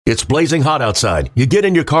It's blazing hot outside. You get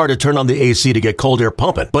in your car to turn on the AC to get cold air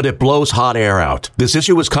pumping, but it blows hot air out. This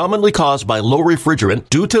issue is commonly caused by low refrigerant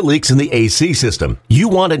due to leaks in the AC system. You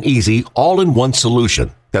want an easy, all-in-one solution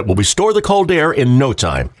that will restore the cold air in no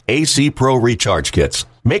time. AC Pro Recharge Kits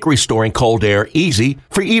make restoring cold air easy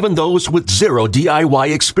for even those with zero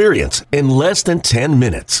DIY experience in less than 10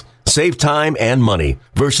 minutes. Save time and money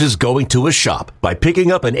versus going to a shop by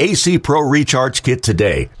picking up an AC Pro Recharge Kit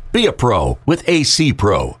today. Be a pro with AC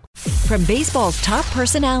Pro. From baseball's top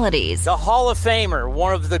personalities, the Hall of Famer,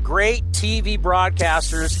 one of the great TV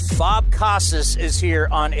broadcasters, Bob Costas, is here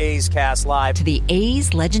on A's Cast Live. To the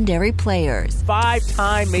A's legendary players.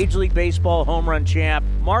 5-time Major League Baseball home run champ,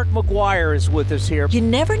 Mark McGwire is with us here. You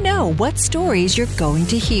never know what stories you're going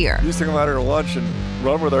to hear. We used to come out here to lunch and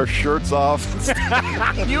run with our shirts off.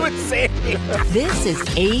 You and Sandy. This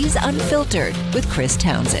is A's Unfiltered with Chris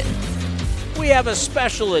Townsend. We have a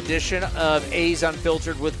special edition of A's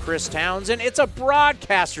Unfiltered with Chris Townsend. It's a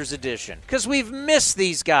broadcaster's edition because we've missed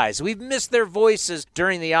these guys. We've missed their voices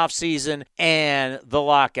during the offseason and the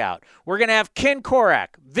lockout. We're going to have Ken Korach,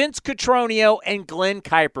 Vince Cotroneo, and Glenn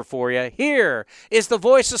Kuiper for you. Here is the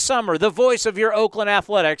voice of summer, the voice of your Oakland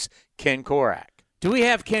Athletics, Ken Korach. Do we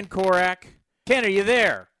have Ken Korach? Ken, are you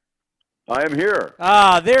there? I am here.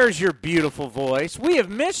 There's your beautiful voice. We have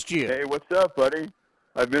missed you. Hey, what's up, buddy?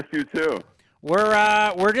 I've missed you too.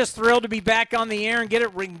 We're just thrilled to be back on the air and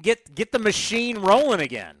get the machine rolling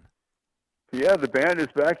again. Yeah, the band is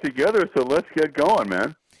back together, so let's get going,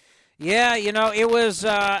 man. Yeah, it was.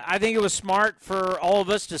 I think it was smart for all of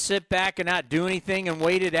us to sit back and not do anything and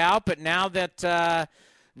wait it out. But now that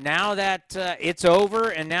it's over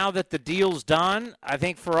and now that the deal's done, I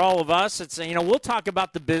think for all of us, it's we'll talk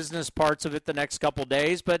about the business parts of it the next couple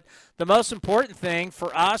days. But the most important thing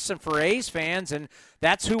for us and for A's fans, and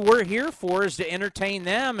that's who we're here for, is to entertain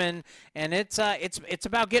them. And it's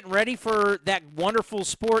about getting ready for that wonderful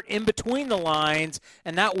sport in between the lines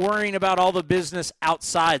and not worrying about all the business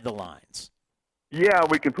outside the lines. Yeah,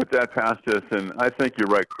 we can put that past us, and I think you're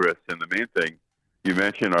right, Chris. And the main thing you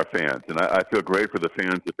mentioned are fans, and I feel great for the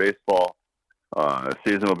fans of baseball. The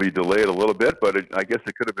season will be delayed a little bit, but I guess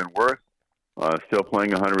it could have been worse. Still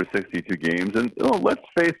playing 162 games, and let's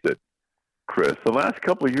face it, Chris, the last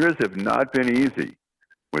couple of years have not been easy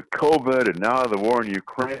with COVID and now the war in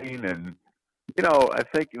Ukraine. And, I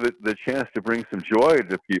think the chance to bring some joy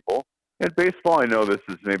to people, and baseball, I know this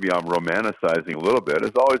is maybe I'm romanticizing a little bit,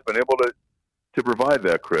 has always been able to provide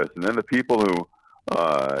that, Chris. And then the people who,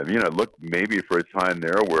 look maybe for a time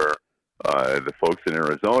there where the folks in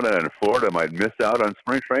Arizona and Florida might miss out on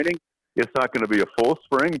spring training. It's not going to be a full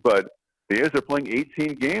spring, but the A's are playing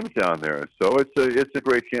 18 games down there. So it's a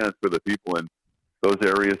great chance for the people in those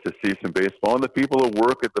areas to see some baseball, and the people who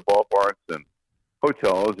work at the ballparks and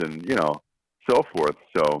hotels and, so forth.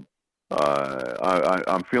 So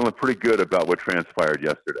I'm feeling pretty good about what transpired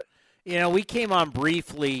yesterday. We came on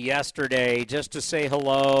briefly yesterday just to say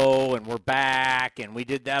hello, and we're back, and we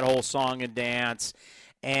did that whole song and dance.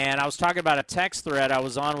 And I was talking about a text thread I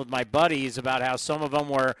was on with my buddies about how some of them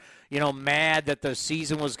were, mad that the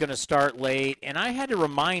season was going to start late. And I had to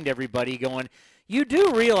remind everybody going, you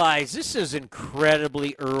do realize this is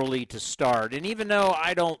incredibly early to start. And even though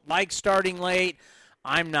I don't like starting late,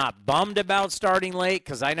 I'm not bummed about starting late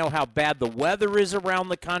because I know how bad the weather is around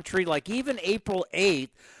the country. Like even April 8th,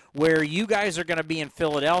 where you guys are going to be in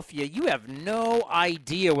Philadelphia, you have no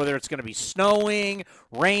idea whether it's going to be snowing,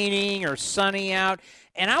 raining, or sunny out.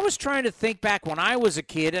 And I was trying to think back when I was a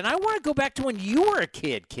kid, and I want to go back to when you were a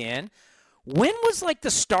kid, Ken. When was like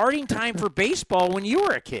the starting time for baseball when you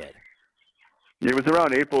were a kid? It was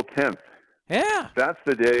around April 10th. Yeah. That's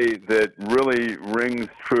the day that really rings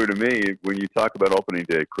true to me when you talk about opening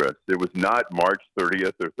day, Chris. It was not March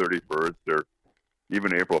 30th or 31st or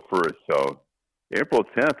even April 1st. So April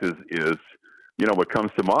 10th is what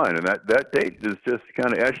comes to mind, and that date is just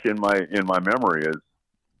kind of etched in my memory as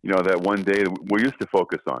that one day that we used to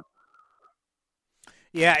focus on.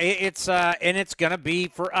 Yeah, it's going to be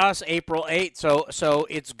for us April 8th, so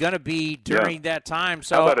it's going to be during that time.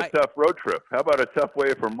 So how about a tough road trip? How about a tough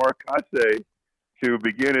way for Mark Kotsay to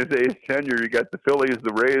begin his A's tenure? You got the Phillies,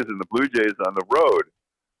 the Rays, and the Blue Jays on the road.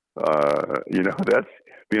 That's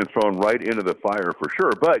being thrown right into the fire for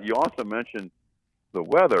sure. But you also mentioned the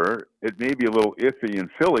weather. It may be a little iffy in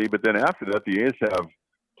Philly, but then after that, the A's have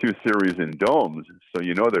 2 series in domes, so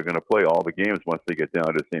they're going to play all the games once they get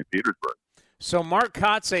down to St. Petersburg. So Mark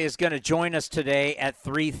Kotsay is going to join us today at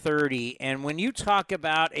 3:30, and when you talk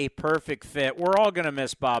about a perfect fit, we're all going to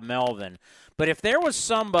miss Bob Melvin. But if there was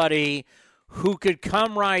somebody who could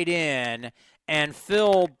come right in and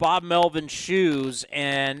fill Bob Melvin's shoes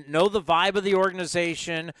and know the vibe of the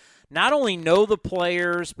organization, not only know the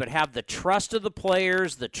players, but have the trust of the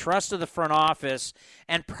players, the trust of the front office,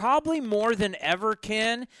 and probably more than ever,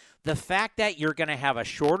 Ken, the fact that you're going to have a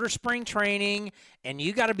shorter spring training and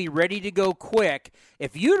you got to be ready to go quick.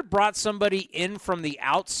 If you'd have brought somebody in from the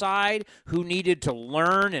outside who needed to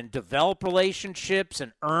learn and develop relationships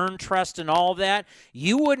and earn trust and all that,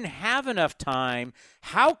 you wouldn't have enough time.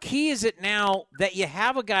 How key is it now that you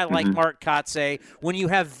have a guy like Mark Kotsay when you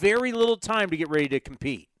have very little time to get ready to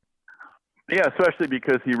compete? Yeah, especially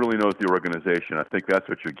because he really knows the organization. I think that's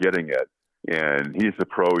what you're getting at. And he's a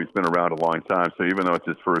pro. He's been around a long time. So even though it's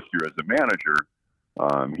his first year as a manager,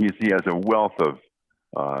 he has a wealth of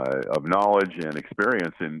knowledge and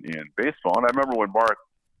experience in baseball. And I remember when Mark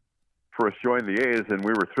first joined the A's, and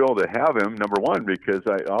we were thrilled to have him, number one, because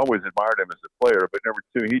I always admired him as a player. But number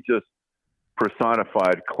two, he just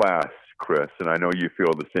personified class, Chris. And I know you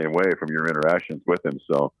feel the same way from your interactions with him.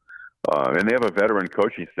 So, and they have a veteran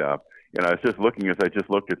coaching staff. And I was just looking, as I just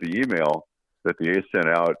looked at the email that the A's sent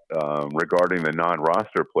out regarding the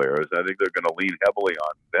non-roster players. I think they're going to lean heavily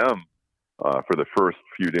on them for the first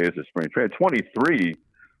few days of spring training. 23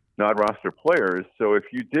 non-roster players. So if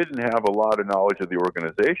you didn't have a lot of knowledge of the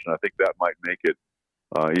organization, I think that might make it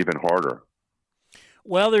even harder.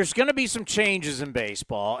 Well, there's going to be some changes in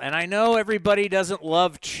baseball, and I know everybody doesn't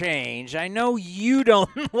love change. I know you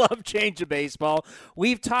don't love change in baseball.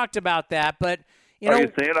 We've talked about that, but are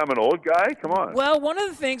you saying I'm an old guy? Come on. Well, one of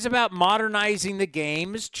the things about modernizing the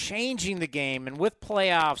game is changing the game, and with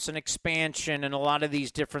playoffs and expansion and a lot of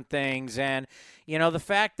these different things. And, the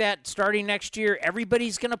fact that starting next year,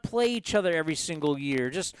 everybody's going to play each other every single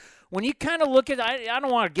year. Just when you kind of look at I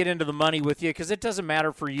don't want to get into the money with you because it doesn't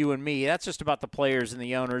matter for you and me. That's just about the players and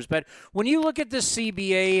the owners. But when you look at this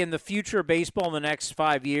CBA and the future of baseball in the next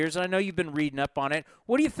 5 years, I know you've been reading up on it.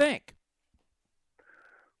 What do you think?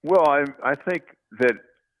 Well, I think that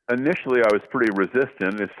initially I was pretty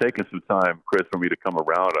resistant. It's taken some time, Chris, for me to come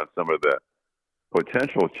around on some of the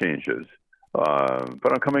potential changes.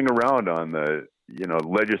 But I'm coming around on the,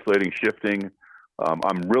 legislating shifting.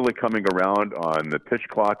 I'm really coming around on the pitch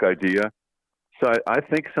clock idea. So I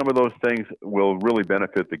think some of those things will really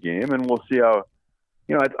benefit the game, and we'll see how.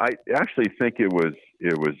 I actually think it was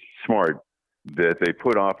smart that they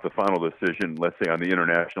put off the final decision, let's say, on the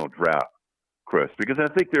international draft, Chris, because I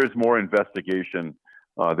think there's more investigation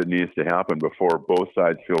that needs to happen before both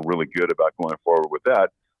sides feel really good about going forward with that.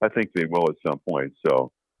 I think they will at some point.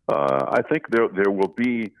 So I think there will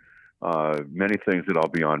be many things that I'll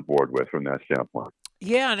be on board with from that standpoint.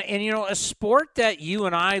 Yeah, and a sport that you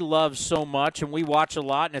and I love so much, and we watch a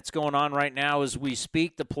lot, and it's going on right now as we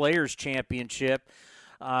speak, the Players' Championship.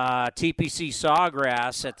 TPC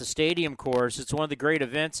Sawgrass at the stadium course. It's one of the great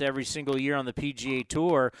events every single year on the PGA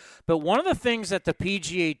Tour. But one of the things that the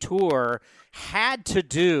PGA Tour had to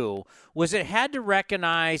do was it had to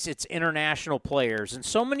recognize its international players. And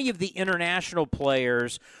so many of the international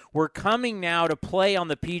players were coming now to play on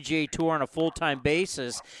the PGA Tour on a full-time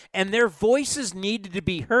basis, and their voices needed to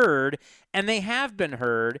be heard, and they have been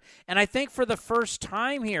heard. And I think for the first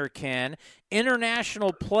time here, Ken,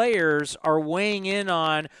 international players are weighing in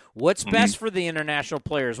on what's best for the international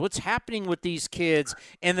players, what's happening with these kids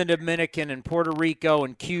in the Dominican and Puerto Rico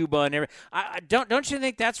and Cuba and everything. Don't you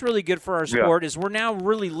think that's really good for our sport? Is we're now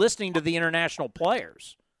really listening to the international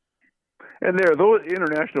players? And those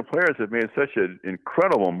international players have made such an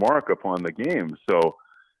incredible mark upon the game. So,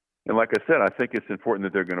 and like I said, I think it's important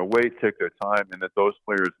that they're going to wait, take their time, and that those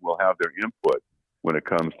players will have their input when it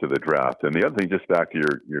comes to the draft. And the other thing, just back to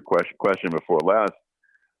your question before last,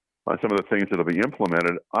 on some of the things that will be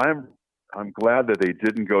implemented, I'm glad that they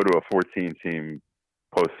didn't go to a 14-team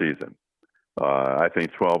postseason. I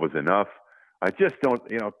think 12 was enough. I just don't,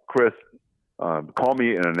 Chris, call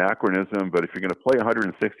me an anachronism, but if you're going to play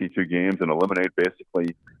 162 games and eliminate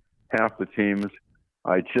basically half the teams,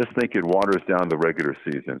 I just think it waters down the regular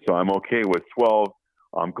season. So I'm okay with 12.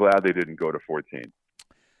 I'm glad they didn't go to 14.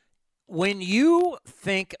 When you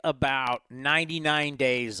think about 99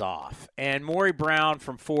 days off, and Maury Brown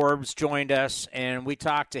from Forbes joined us, and we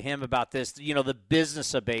talked to him about this, the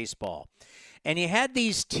business of baseball. And you had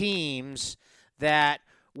these teams that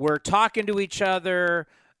were talking to each other.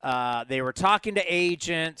 They were talking to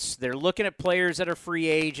agents. They're looking at players that are free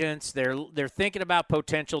agents. They're thinking about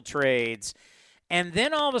potential trades. And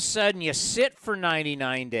then all of a sudden you sit for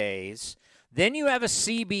 99 days. Then you have a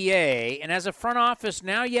CBA, and as a front office,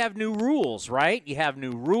 now you have new rules, right? You have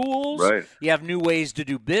new rules. Right. You have new ways to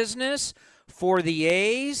do business. For the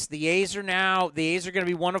A's, the A's are going to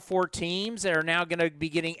be one of 4 teams that are now going to be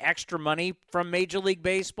getting extra money from Major League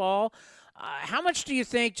Baseball. How much do you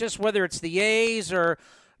think, just whether it's the A's or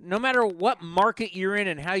no matter what market you're in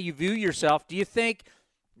and how you view yourself, do you think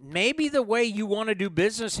maybe the way you want to do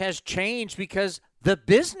business has changed because the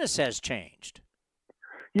business has changed?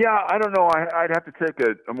 Yeah, I don't know. I'd have to take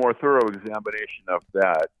a more thorough examination of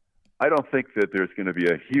that. I don't think that there's going to be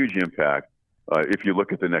a huge impact if you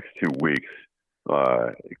look at the next 2 weeks,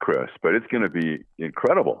 Chris, but it's going to be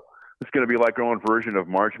incredible. It's going to be like our own version of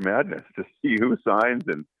March Madness to see who signs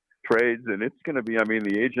and trades, and it's going to be,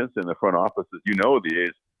 the agents and the front offices, the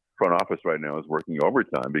A's front office right now is working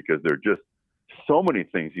overtime because there are just so many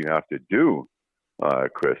things you have to do,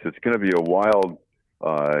 Chris. It's going to be a wild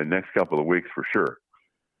next couple of weeks for sure.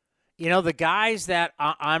 The guys that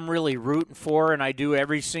I'm really rooting for, and I do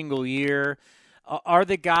every single year, are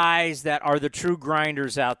the guys that are the true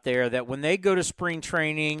grinders out there that when they go to spring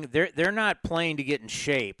training, they're not playing to get in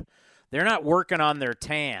shape. They're not working on their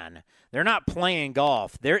tan. They're not playing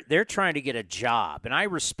golf. They're trying to get a job. And I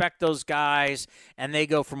respect those guys, and they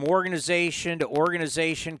go from organization to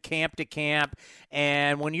organization, camp to camp.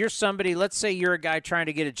 And when you're somebody, let's say you're a guy trying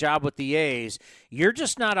to get a job with the A's, you're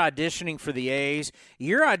just not auditioning for the A's.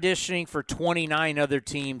 You're auditioning for 29 other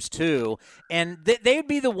teams too. And they'd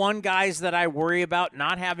be the one guys that I worry about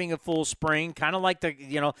not having a full spring, kind of like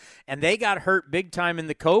and they got hurt big time in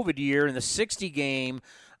the COVID year in the 60-game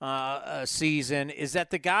season, is that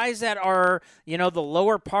the guys that are, the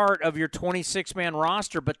lower part of your 26-man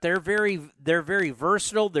roster, but they're very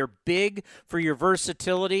versatile. They're big for your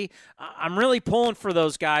versatility. I'm really pulling for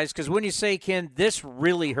those guys because when you say, Ken, this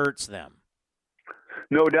really hurts them.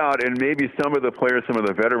 No doubt, and maybe some of the players, some of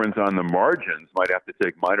the veterans on the margins might have to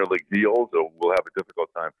take minor league deals, or will have a difficult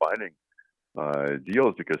time finding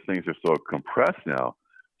deals because things are so compressed now.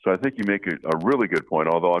 So I think you make a really good point,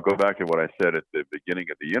 although I'll go back to what I said at the beginning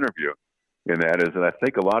of the interview, and that is that I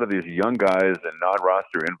think a lot of these young guys and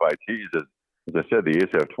non-roster invitees, as I said, the A's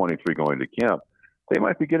have 23 going to camp, they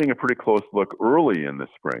might be getting a pretty close look early in the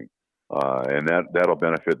spring, and that'll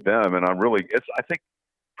benefit them. And I think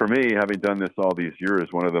for me, having done this all these years,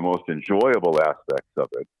 one of the most enjoyable aspects of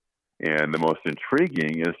it and the most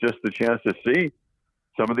intriguing is just the chance to see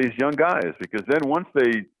some of these young guys, because then once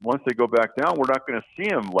they go back down, we're not going to see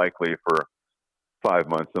them likely for 5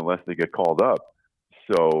 months unless they get called up.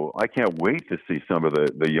 So I can't wait to see some of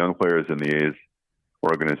the young players in the A's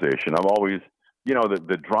organization. I'm always,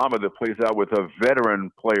 the drama that plays out with a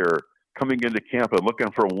veteran player coming into camp and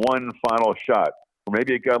looking for one final shot, or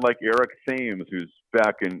maybe a guy like Eric Thames, who's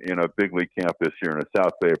back in a big league camp this year and a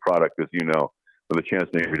South Bay product, as you know, with a chance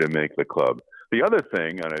maybe to make the club. The other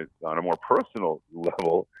thing, on a more personal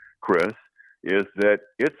level, Chris, is that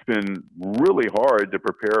it's been really hard to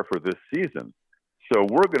prepare for this season. So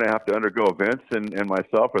we're going to have to undergo Vince and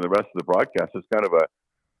myself and the rest of the broadcast as kind of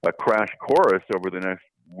a crash course over the next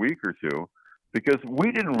week or two, because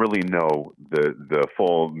we didn't really know the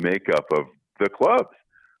full makeup of the clubs.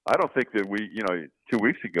 I don't think that 2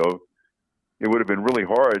 weeks ago, it would have been really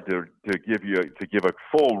hard to give a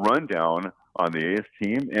full rundown on the A's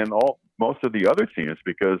team and most of the other teams,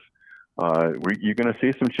 because you're going to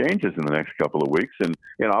see some changes in the next couple of weeks and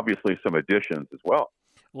obviously some additions as well.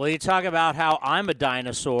 Well, you talk about how I'm a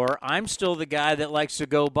dinosaur. I'm still the guy that likes to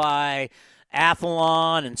go by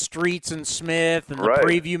Athlon and Streets and Smith and the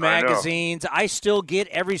preview magazines. I still get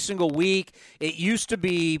every single week. It used to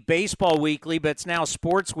be Baseball Weekly, but it's now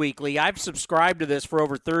Sports Weekly. I've subscribed to this for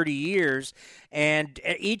over 30 years, and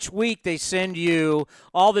each week they send you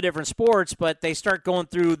all the different sports, but they start going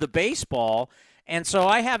through the baseball. And so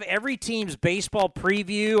I have every team's baseball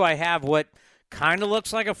preview. I have what kind of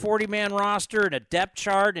looks like a 40-man roster and a depth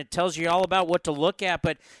chart, and it tells you all about what to look at,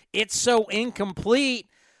 but it's so incomplete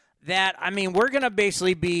that, we're going to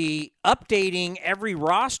basically be updating every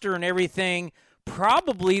roster and everything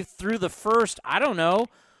probably through the first,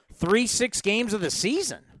 3-6 games of the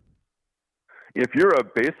season. If you're a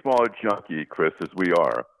baseball junkie, Chris, as we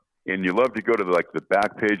are, and you love to go to the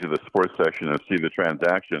back page of the sports section and see the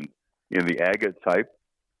transactions in the agate type,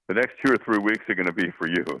 the next 2 or 3 weeks are going to be for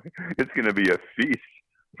you. It's going to be a feast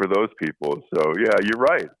for those people. So, yeah, you're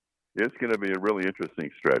right. It's going to be a really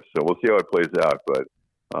interesting stretch. So we'll see how it plays out, but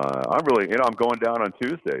I'm really, I'm going down on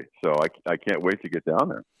Tuesday, so I can't wait to get down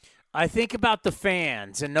there. I think about the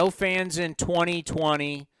fans, and no fans in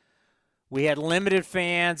 2020. We had limited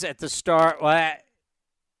fans at the start.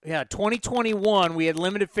 2021, we had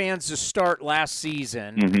limited fans to start last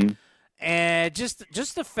season. Mm-hmm. And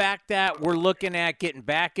just the fact that we're looking at getting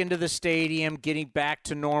back into the stadium, getting back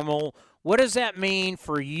to normal, what does that mean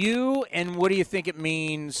for you, and what do you think it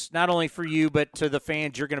means not only for you but to the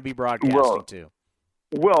fans you're going to be broadcasting to?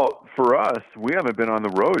 Well, for us, we haven't been on the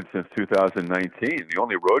road since 2019. The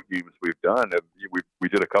only road games we've done, we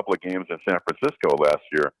did a couple of games in San Francisco last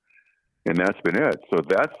year, and that's been it. So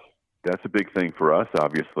that's a big thing for us,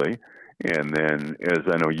 obviously. And then, as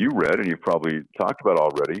I know you read, and you've probably talked about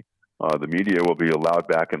already, the media will be allowed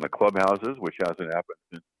back in the clubhouses, which hasn't happened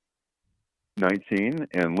since 19.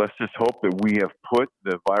 And let's just hope that we have put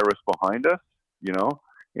the virus behind us,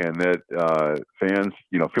 and that fans,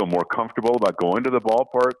 feel more comfortable about going to the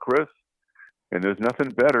ballpark, Chris. And there's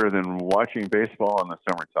nothing better than watching baseball in the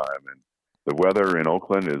summertime. And the weather in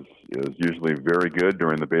Oakland is usually very good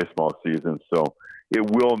during the baseball season, so it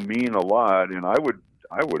will mean a lot. And I would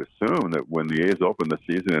assume that when the A's open the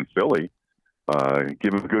season in Philly,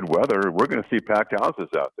 given good weather, we're going to see packed houses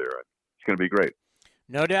out there. It's going to be great.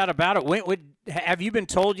 No doubt about it. Have you been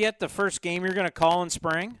told yet the first game you're going to call in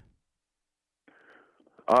spring?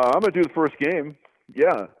 I'm going to do the first game.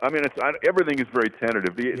 Yeah, I mean, everything is very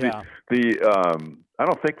tentative. I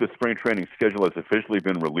don't think the spring training schedule has officially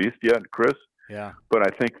been released yet, Chris. Yeah. But I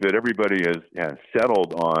think that everybody has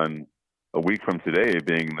settled on a week from today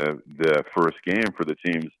being the first game for the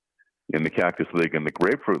teams in the Cactus League and the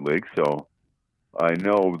Grapefruit League. So I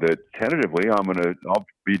know that tentatively I'll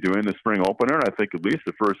be doing the spring opener, and I think at least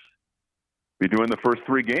be doing the first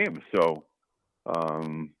 3 games. So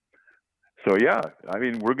yeah, I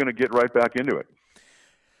mean, we're going to get right back into it.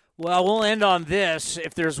 Well, we'll end on this.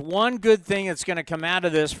 If there's one good thing that's going to come out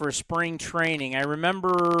of this for spring training, I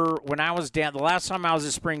remember when I was down, the last time I was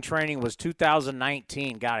at spring training was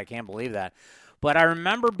 2019. God, I can't believe that. But I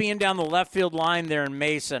remember being down the left field line there in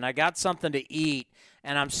Mesa, and I got something to eat,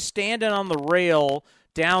 and I'm standing on the rail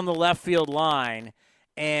down the left field line,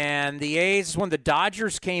 and the A's, when the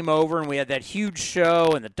Dodgers came over and we had that huge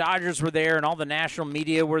show and the Dodgers were there and all the national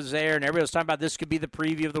media was there and everybody was talking about this could be the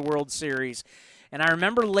preview of the World Series. And I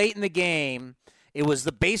remember late in the game, it was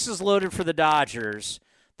the bases loaded for the Dodgers.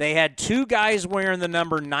 They had 2 guys wearing the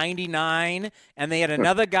number 99, and they had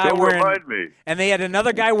another guy wearing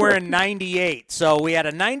 98. So we had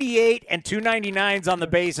a 98 and 2 99s on the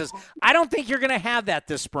bases. I don't think you're going to have that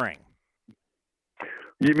this spring.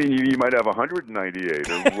 You mean you might have 198,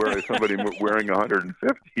 or somebody wearing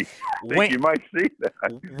 150? I think you might see that.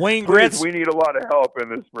 Wayne Gretzky. We need a lot of help in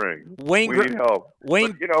the spring. We need help.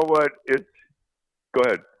 But you know what? Go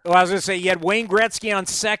ahead. Well, I was going to say, you had Wayne Gretzky on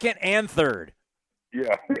second and third.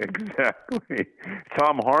 Yeah, exactly.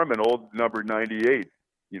 Tom Harmon, old number 98.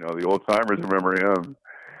 The old timers remember him.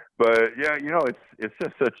 But yeah, it's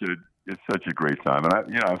just such a great time, and I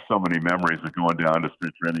have so many memories of going down to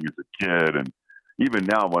spring training as a kid, and even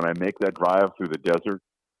now when I make that drive through the desert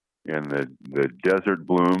and the desert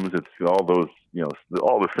blooms, it's all those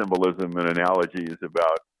all the symbolism and analogies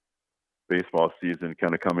about baseball season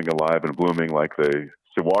kind of coming alive and blooming like the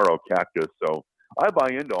saguaro cactus. So I buy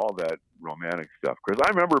into all that romantic stuff, because I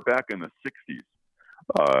remember back in the 60s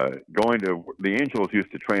going to – the Angels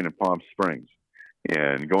used to train in Palm Springs,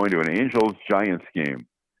 and going to an Angels-Giants game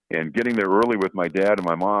and getting there early with my dad and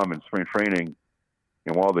my mom in spring training,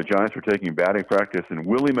 and while the Giants were taking batting practice, and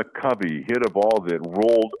Willie McCovey hit a ball that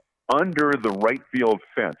rolled under the right field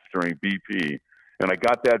fence during BP, and I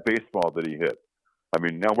got that baseball that he hit. I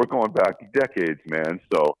mean, now we're going back decades, man.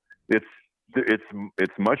 So it's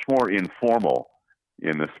much more informal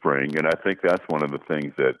in the spring, and I think that's one of the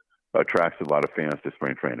things that attracts a lot of fans to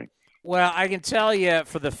spring training. Well, I can tell you,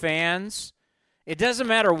 for the fans, it doesn't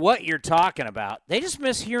matter what you're talking about. They just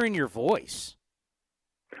miss hearing your voice.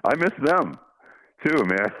 I miss them too,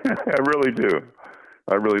 man. I really do.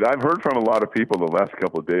 I've heard from a lot of people the last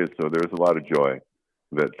couple of days, so there's a lot of joy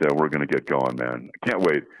that we're going to get going, man. I can't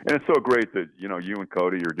wait. And it's so great that, you and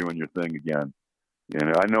Cody are doing your thing again.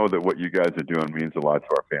 And I know that what you guys are doing means a lot to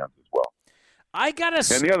our fans as well. And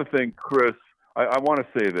the other thing, Chris, I want to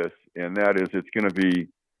say this, and that is it's going to be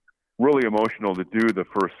really emotional to do the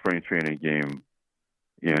first spring training game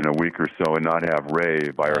in a week or so and not have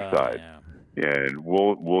Ray by our side. Yeah. And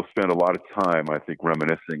we'll spend a lot of time, I think,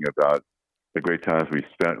 reminiscing about the great times we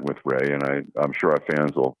spent with Ray, and I'm sure our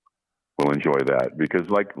fans will enjoy that, because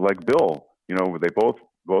like Bill, they both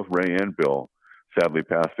Ray and Bill sadly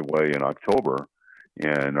passed away in October,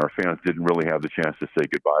 and our fans didn't really have the chance to say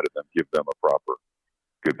goodbye to them, give them a proper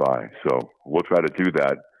goodbye. So we'll try to do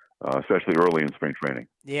that, especially early in spring training.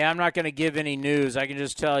 Yeah, I'm not going to give any news. I can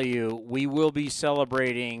just tell you we will be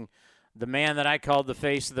celebrating the man that I called the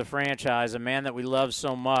face of the franchise, a man that we love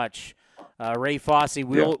so much, Ray Fosse.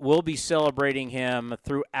 We'll be celebrating him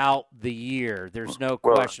throughout the year. There's no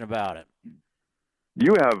question about it.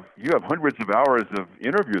 You have hundreds of hours of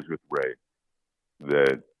interviews with Ray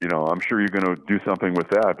that I'm sure you're going to do something with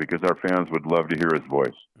that because our fans would love to hear his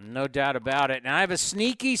voice. No doubt about it. And I have a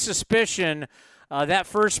sneaky suspicion that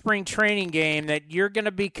first spring training game that you're going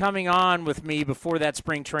to be coming on with me before that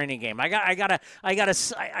spring training game. I'm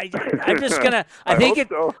just gonna. I think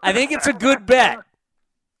it's a good bet.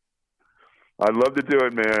 I'd love to do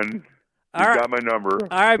it, man. You got my number.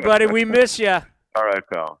 All right, buddy. We miss you. All right,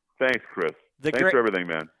 pal. Thanks, Chris. Thanks for everything,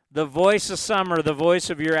 man. The voice of summer, the voice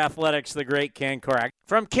of your athletics, the great Ken Korach.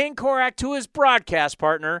 From Ken Korach to his broadcast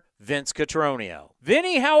partner, Vince Cotroneo.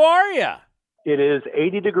 Vinny, how are you? It is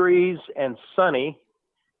 80 degrees and sunny.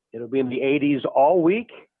 It'll be in the 80s all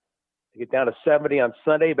week. Get down to 70 on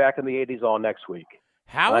Sunday, back in the 80s all next week.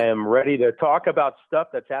 I am ready to talk about stuff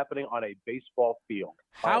that's happening on a baseball field.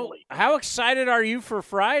 How excited are you for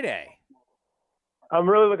Friday? I'm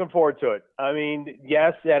really looking forward to it. I mean,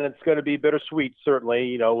 yes, and it's going to be bittersweet,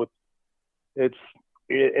 certainly.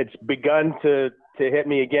 It's begun to hit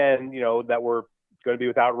me again, that we're going to be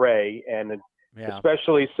without Ray, and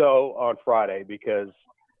especially so on Friday because,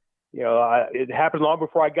 it happened long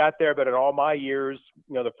before I got there, but in all my years,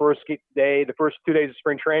 the first 2 days of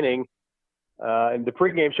spring training, and the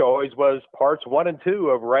pregame show always was parts 1 and 2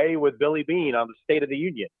 of Ray with Billy Beane on the State of the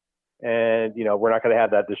Union. And, we're not going to have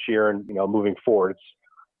that this year and, moving forward.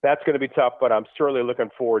 That's going to be tough, but I'm certainly looking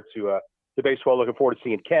forward to baseball, looking forward to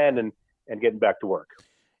seeing Ken and getting back to work.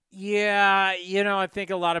 Yeah, I think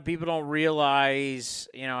a lot of people don't realize,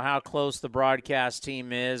 how close the broadcast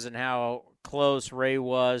team is and how close Ray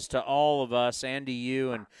was to all of us and to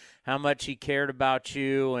you and how much he cared about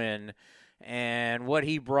you and what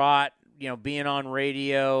he brought, being on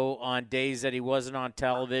radio on days that he wasn't on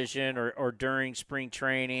television or during spring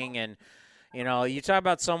training. And, you talk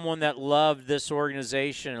about someone that loved this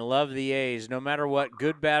organization and loved the A's, no matter what,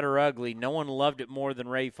 good, bad, or ugly. No one loved it more than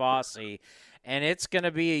Ray Fosse. And it's going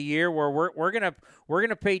to be a year where we're going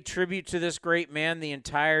to pay tribute to this great man the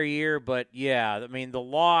entire year. But, yeah, I mean, the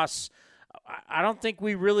loss, I don't think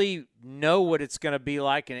we really know what it's going to be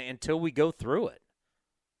like until we go through it.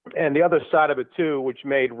 And the other side of it, too, which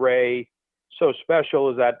made Ray so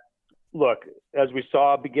special is that, look, as we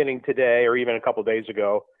saw beginning today or even a couple of days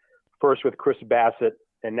ago, first with Chris Bassett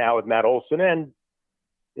and now with Matt Olson. And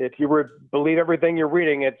if you believe everything you're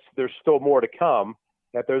reading, there's still more to come,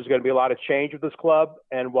 that there's going to be a lot of change with this club.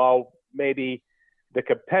 And while maybe the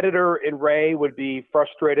competitor in Ray would be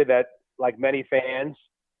frustrated that, like many fans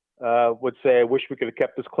would say, I wish we could have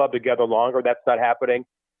kept this club together longer. That's not happening.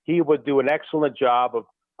 He would do an excellent job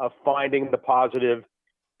of finding the positive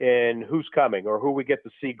in who's coming or who we get to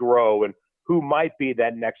see grow and who might be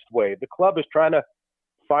that next wave. The club is trying to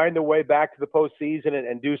find their way back to the postseason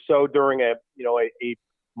and do so during a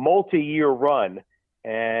multi-year run.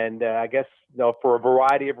 And I guess, for a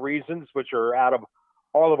variety of reasons, which are out of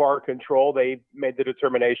all of our control, they made the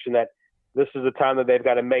determination that this is the time that they've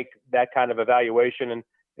got to make that kind of evaluation. And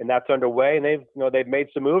that's underway. And they've made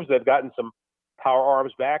some moves. They've gotten some power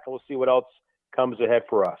arms back, and we'll see what else comes ahead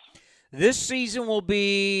for us. This season will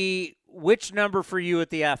be which number for you at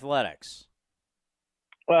the Athletics?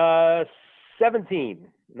 17.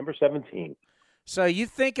 Number 17. So you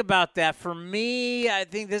think about that. For me, I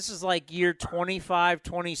think this is like year 25,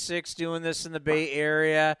 26 doing this in the Bay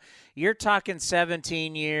Area. You're talking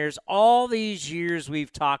 17 years. All these years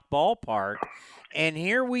we've talked ballpark. And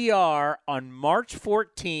here we are on March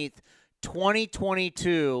 14th,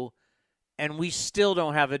 2022, and we still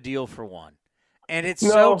don't have a deal for one. And it's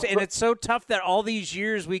so tough that all these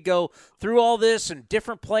years we go through all this and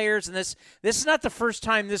different players, and this is not the first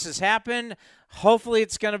time this has happened. Hopefully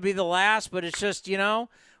it's going to be the last, but it's just,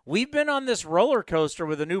 we've been on this roller coaster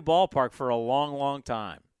with a new ballpark for a long, long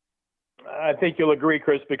time. I think you'll agree,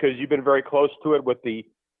 Chris, because you've been very close to it with the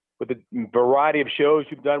variety of shows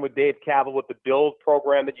you've done with Dave Kaval, with the Build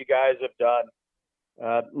program that you guys have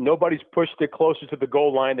done. Nobody's pushed it closer to the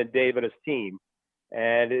goal line than Dave and his team.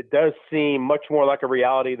 And it does seem much more like a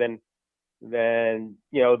reality than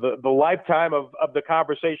the lifetime of the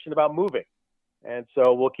conversation about moving. And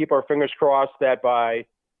so we'll keep our fingers crossed that by,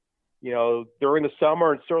 during the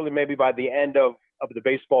summer and certainly maybe by the end of the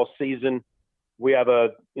baseball season, we have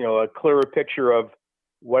a clearer picture of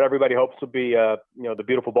what everybody hopes will be, the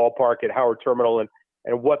beautiful ballpark at Howard Terminal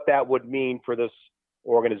and what that would mean for this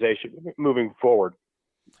organization moving forward.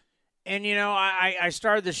 And, I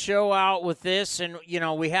started the show out with this, and,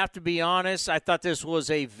 we have to be honest. I thought this was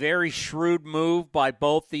a very shrewd move by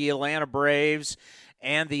both the Atlanta Braves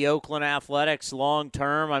and the Oakland Athletics long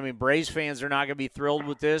term. I mean, Braves fans are not going to be thrilled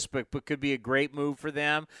with this, but could be a great move for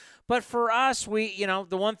them. But for us, the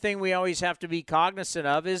one thing we always have to be cognizant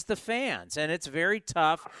of is the fans. And it's very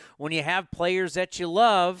tough when you have players that you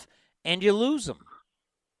love and you lose them.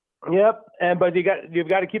 Yep, but you've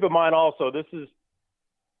got to keep in mind also, this is,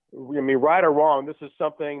 I mean, right or wrong, this is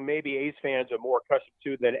something maybe A's fans are more accustomed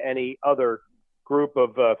to than any other group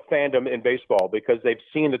of fandom in baseball, because they've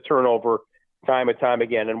seen the turnover time and time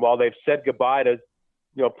again. And while they've said goodbye to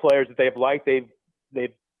players that they've liked,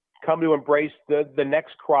 they've come to embrace the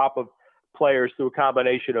next crop of players through a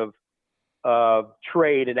combination of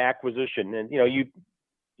trade and acquisition. And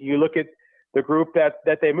you look at the group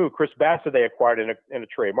that they moved. Chris Bassett they acquired in a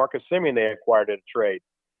trade. Marcus Semien they acquired in a trade.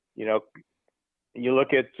 You look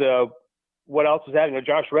at what else is happening.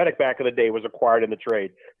 Josh Reddick back in the day was acquired in the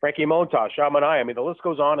trade. Frankie Montas, Sean Manaea. I mean, the list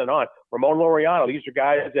goes on and on. Ramon Laureano. These are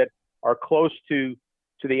guys that are close to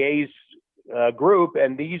the A's group,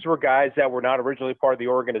 and these were guys that were not originally part of the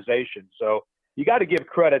organization. So you got to give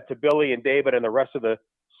credit to Billy and David and the rest of the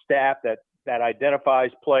staff that identifies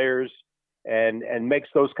players and makes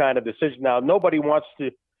those kind of decisions. Now, nobody wants to,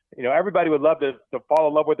 everybody would love to fall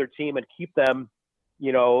in love with their team and keep them,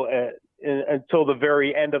 until the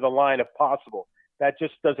very end of the line if possible. That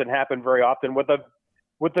just doesn't happen very often with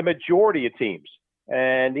the majority of teams.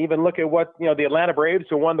 And even look at what, the Atlanta Braves,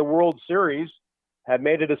 who won the World Series, have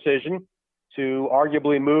made a decision to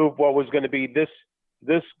arguably move what was going to be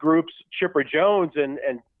this group's Chipper Jones and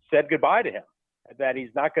said goodbye to him, that he's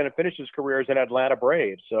not going to finish his career as an Atlanta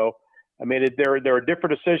Brave. So, I mean, there are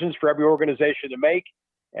different decisions for every organization to make,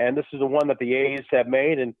 and this is the one that the A's have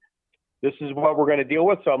made, and this is what we're going to deal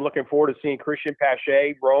with. So I'm looking forward to seeing Christian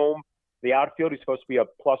Pache roam the outfield. He's supposed to be a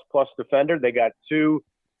plus defender. They got two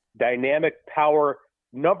dynamic power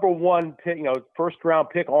number one pick, first round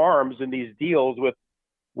pick arms in these deals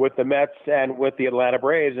with the Mets and with the Atlanta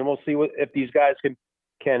Braves, and we'll see if these guys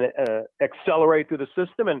can accelerate through the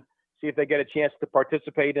system and see if they get a chance to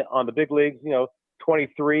participate on the big leagues.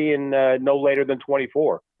 23 and no later than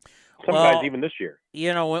 24. Some guys even this year.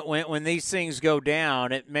 When these things go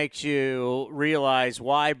down, it makes you realize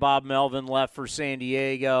why Bob Melvin left for San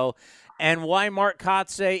Diego and why Mark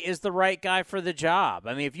Kotsay is the right guy for the job.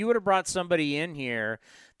 I mean, if you would have brought somebody in here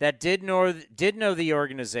that did know the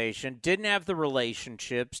organization, didn't have the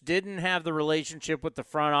relationships, didn't have the relationship with the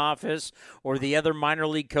front office or the other minor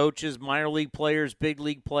league coaches, minor league players, big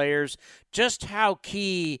league players, just how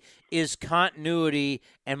key is continuity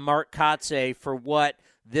and Mark Kotsay for what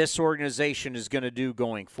this organization is going to do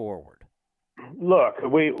going forward? Look,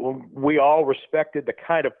 we all respected the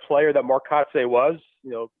kind of player that Mark Kotsay was.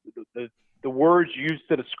 The words used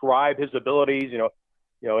to describe his abilities.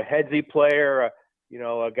 A headsy player.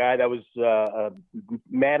 A guy that was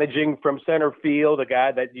managing from center field. A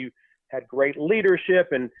guy that you had great leadership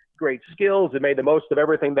and great skills and made the most of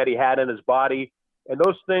everything that he had in his body. And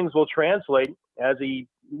those things will translate as he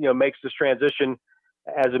makes this transition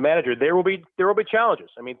as a manager. There will be challenges.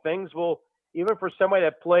 I mean, things will, even for somebody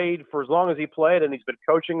that played for as long as he played and he's been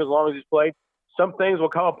coaching as long as he's played, some things will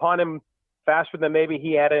come upon him faster than maybe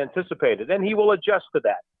he had anticipated, and he will adjust to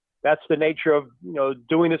that. That's the nature of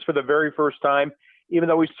doing this for the very first time, even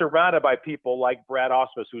though he's surrounded by people like Brad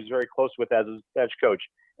Ausmus, who's very close with as his bench coach,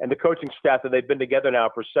 and the coaching staff that they've been together now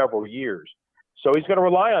for several years. So he's going to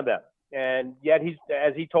rely on them. And yet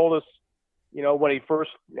as he told us, when he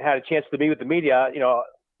first had a chance to meet with the media,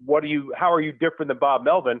 how are you different than Bob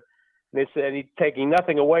Melvin? And they said he's taking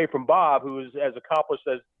nothing away from Bob, who is as accomplished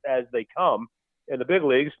as they come in the big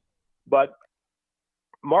leagues. But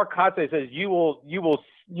Mark Kotsay says you will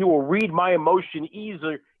read my emotion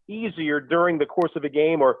easier during the course of a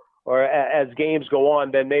game or as games go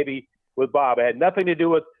on than maybe with Bob. It had nothing to do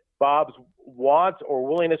with Bob's want or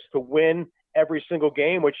willingness to win every single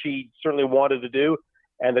game, which he certainly wanted to do,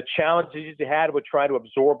 and the challenges he had with trying to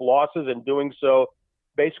absorb losses and doing so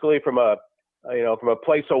basically from a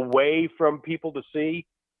place away from people to see.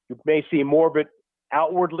 You may see more of it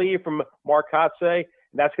outwardly from Mark Kotsay,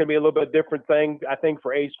 and that's going to be a little bit different thing, I think,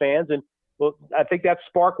 for A's fans. And well, I think that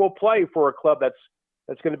spark will play for a club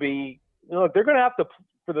that's going to be, they're going to have to,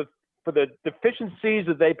 for the deficiencies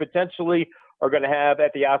that they potentially are going to have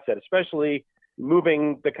at the outset, especially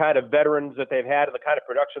moving the kind of veterans that they've had and the kind of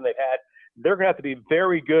production they've had. They're going to have to be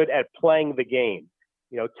very good at playing the game,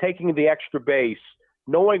 taking the extra base,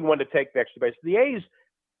 knowing when to take the extra base. The A's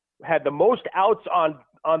had the most outs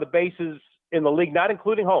on the bases in the league, not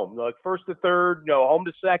including home, like first to third, home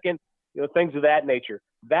to second, things of that nature.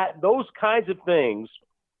 Those kinds of things,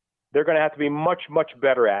 they're going to have to be much, much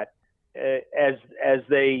better at as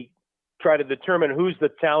they try to determine who's the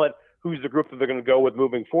talent, who's the group that they're going to go with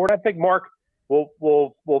moving forward. I think Mark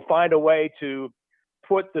will find a way to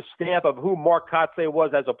put the stamp of who Mark Kotsay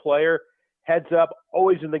was as a player, heads up,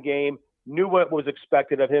 always in the game, knew what was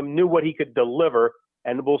expected of him, knew what he could deliver,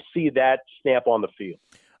 and we'll see that stamp on the field.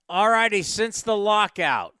 All righty, since the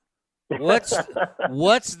lockout,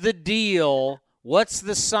 What's the deal? What's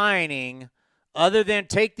the signing? Other than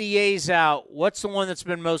take the A's out, what's the one that's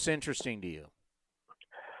been most interesting to you?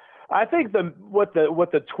 I think what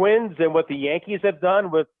the Twins and what the Yankees have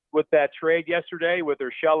done with that trade yesterday with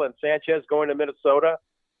Urshela and Sanchez going to Minnesota,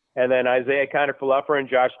 and then Isaiah Kiner-Falefa and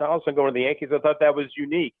Josh Donaldson going to the Yankees, I thought that was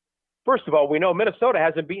unique. First of all, we know Minnesota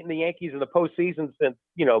hasn't beaten the Yankees in the postseason since,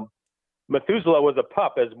 Methuselah was a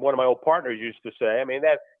pup, as one of my old partners used to say. I mean,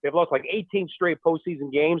 they've lost like 18 straight postseason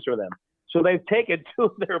games for them. So they've taken two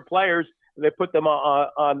of their players and they put them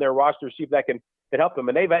on their roster to see if that can help them.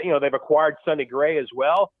 And they've acquired Sonny Gray as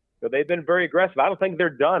well. So they've been very aggressive. I don't think they're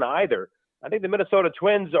done either. I think the Minnesota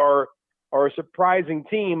Twins are a surprising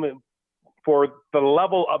team for the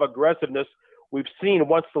level of aggressiveness we've seen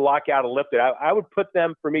once the lockout lifted. I would put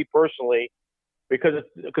them, for me personally, because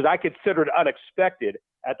I consider it unexpected,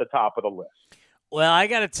 at the top of the list. Well, I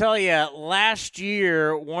got to tell you, last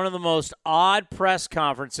year, one of the most odd press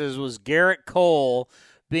conferences was Garrett Cole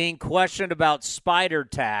being questioned about spider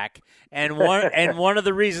tack, and one of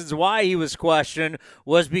the reasons why he was questioned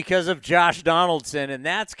was because of Josh Donaldson, and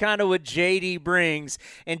that's kind of what JD brings.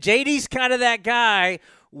 And JD's kind of that guy.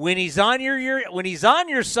 When he's on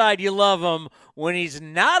your side, you love him. When he's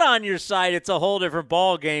not on your side, it's a whole different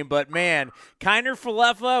ball game. But man,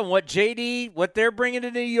 Kiner-Falefa and what they're bringing to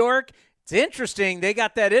New York, it's interesting. They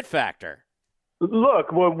got that it factor.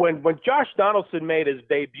 Look, when Josh Donaldson made his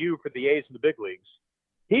debut for the A's in the big leagues,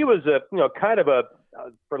 he was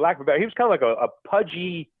for lack of a better, he was kind of like a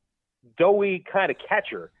pudgy, doughy kind of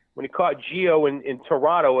catcher when he caught Gio in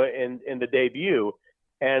Toronto in the debut.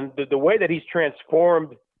 And the way that he's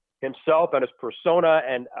transformed himself and his persona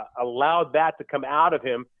and allowed that to come out of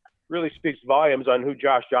him really speaks volumes on who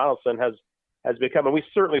Josh Donaldson has become. And we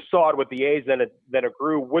certainly saw it with the A's, then it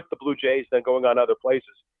grew with the Blue Jays, then going on other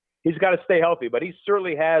places. He's got to stay healthy, but he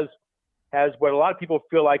certainly has what a lot of people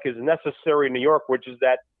feel like is necessary in New York, which is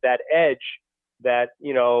that edge that,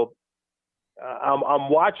 I'm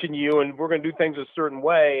watching you and we're going to do things a certain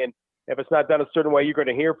way. And if it's not done a certain way, you're going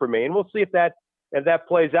to hear from me. And we'll see if that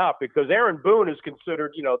plays out, because Aaron Boone is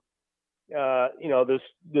considered,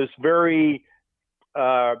 this very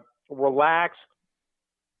relaxed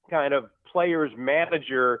kind of players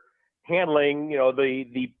manager handling,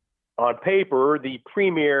 the on paper, the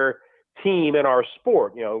premier team in our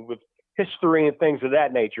sport, with history and things of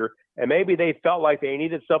that nature. And maybe they felt like they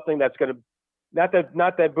needed something that's going to,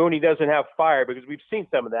 not that Boone doesn't have fire, because we've seen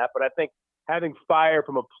some of that, but I think having fire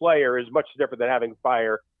from a player is much different than having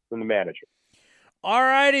fire from the manager. All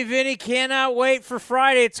righty, Vinny, cannot wait for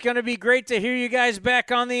Friday. It's going to be great to hear you guys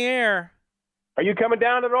back on the air. Are you coming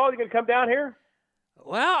down at all? You going to come down here?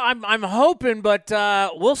 Well, I'm hoping, but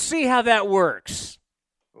we'll see how that works.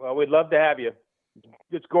 Well, we'd love to have you.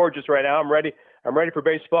 It's gorgeous right now. I'm ready. I'm ready for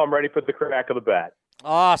baseball. I'm ready for the crack of the bat.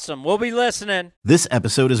 Awesome. We'll be listening. This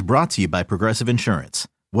episode is brought to you by Progressive Insurance.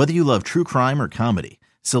 Whether you love true crime or comedy,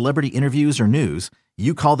 celebrity interviews or news,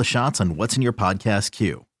 you call the shots on what's in your podcast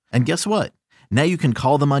queue. And guess what? Now you can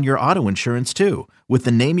call them on your auto insurance too with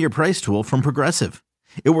the Name Your Price tool from Progressive.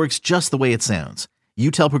 It works just the way it sounds. You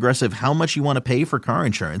tell Progressive how much you want to pay for car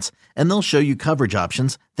insurance, and they'll show you coverage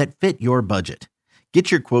options that fit your budget. Get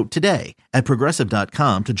your quote today at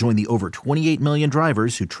Progressive.com to join the over 28 million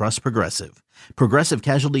drivers who trust Progressive. Progressive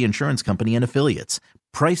Casualty Insurance Company and Affiliates.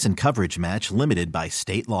 Price and coverage match limited by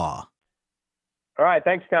state law. All right.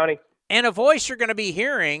 Thanks, Tony. And a voice you're going to be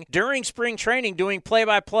hearing during spring training doing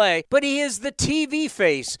play-by-play, but he is the TV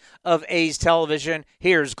face of A's television.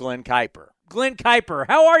 Here's Glen Kuiper. Glen Kuiper,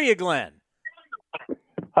 how are you, Glen?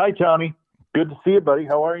 Hi, Tony. Good to see you, buddy.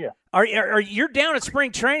 How are you? Are you're down at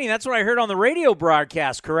spring training? That's what I heard on the radio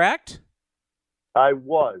broadcast, correct? I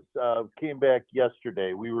was. Came back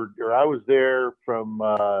yesterday. I was there from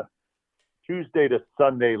Tuesday to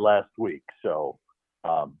Sunday last week. So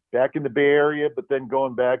back in the Bay Area, but then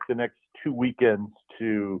going back the next 2 weekends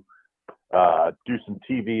to do some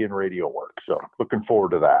TV and radio work. So looking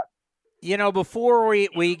forward to that. Before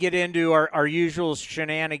we get into our usual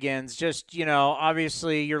shenanigans, just,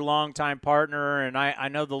 obviously your longtime partner, and I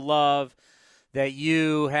know the love that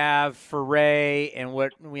you have for Ray and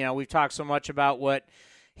what, we've talked so much about what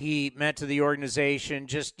he meant to the organization.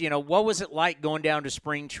 Just, what was it like going down to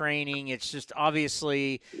spring training? It's just,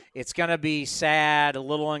 obviously, it's going to be sad, a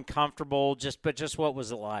little uncomfortable, but just what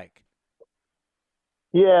was it like?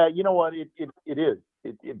 Yeah, you know what? It is.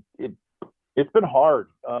 It's been hard.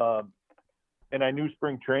 And I knew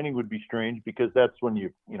spring training would be strange because that's when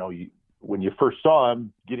when you first saw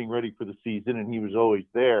him getting ready for the season, and he was always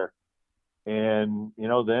there. And,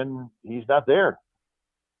 then he's not there.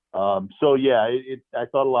 So yeah, I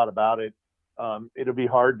thought a lot about it. it'll be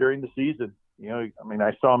hard during the season. I mean,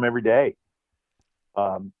 I saw him every day.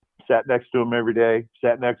 Sat next to him every day,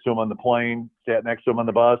 sat next to him on the plane, sat next to him on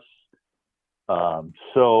the bus.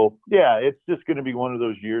 So yeah, it's just going to be one of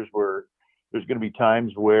those years where there's going to be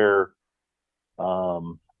times where,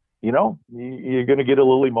 you're going to get a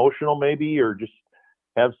little emotional maybe, or just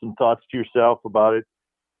have some thoughts to yourself about it,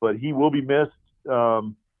 but he will be missed.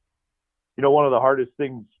 One of the hardest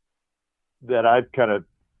things that I've kind of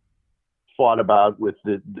thought about with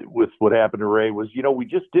what happened to Ray was, we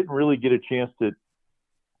just didn't really get a chance to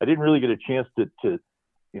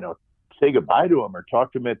say goodbye to him or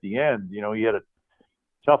talk to him at the end. He had a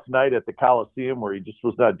tough night at the Coliseum where he just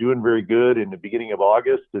was not doing very good in the beginning of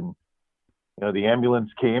August. And, the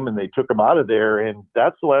ambulance came and they took him out of there. And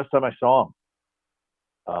that's the last time I saw him.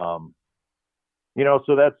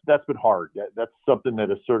 So that's been hard. That's something that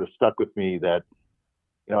has sort of stuck with me that,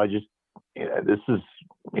 this is,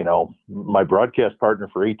 my broadcast partner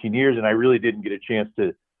for 18 years, and I really didn't get a chance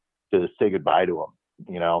to say goodbye to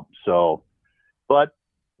him, so, but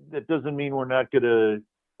that doesn't mean we're not going to,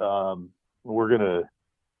 we're going to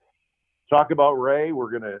talk about Ray.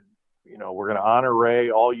 We're going to honor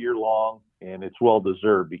Ray all year long, and it's well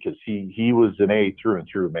deserved because he was an A through and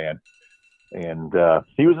through, man. And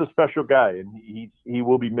he was a special guy, and he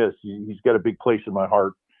will be missed. He's got a big place in my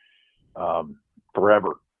heart forever.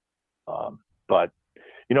 But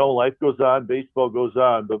life goes on, baseball goes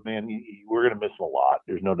on. But man, we're going to miss him a lot.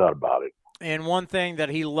 There's no doubt about it. And one thing that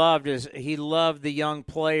he loved is he loved the young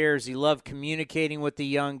players. He loved communicating with the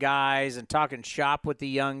young guys and talking shop with the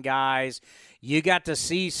young guys. You got to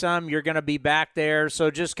see some. You're going to be back there.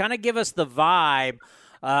 So just kind of give us the vibe.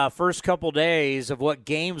 First couple days of what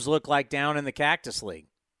games look like down in the Cactus League.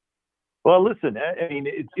 Well, listen, I mean,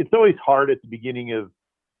 it's always hard at the beginning of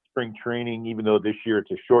spring training, even though this year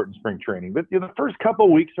it's a shortened spring training. But the first couple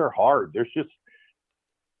of weeks are hard. There's just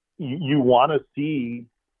you want to see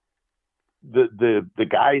the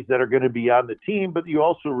guys that are going to be on the team, but you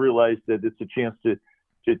also realize that it's a chance to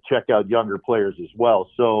check out younger players as well.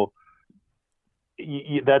 So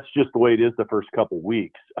that's just the way it is the first couple of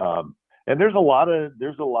weeks. And there's a lot of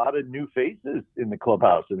new faces in the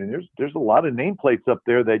clubhouse. I mean, there's a lot of nameplates up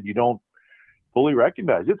there that you don't fully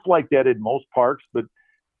recognize. It's like that in most parks, but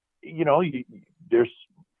there's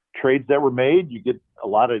trades that were made. You get a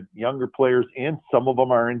lot of younger players in. Some of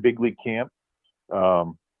them are in big league camp.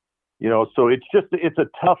 So it's a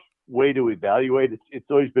tough way to evaluate. It's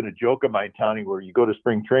always been a joke of mine, Tony, where you go to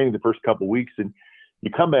spring training the first couple of weeks and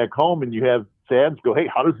you come back home and you have fans go, "Hey,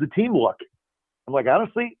 how does the team look?" I'm like,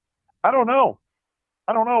 honestly, I don't know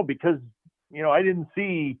because, I didn't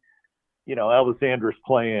see, Elvis Andrus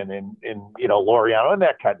playing and Laureano and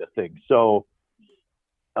that kind of thing. So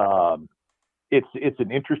it's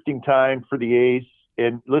an interesting time for the A's.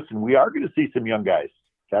 And listen, we are going to see some young guys.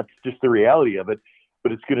 That's just the reality of it.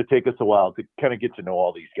 But it's going to take us a while to kind of get to know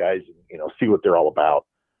all these guys and, see what they're all about.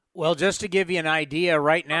 Well, just to give you an idea,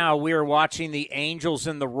 right now we are watching the Angels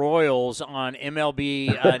and the Royals on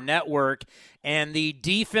MLB Network, and the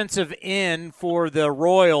defensive end for the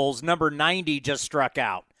Royals, number 90, just struck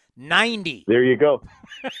out. 90. There you go.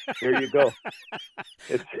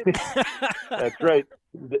 That's right.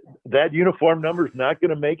 That uniform number is not going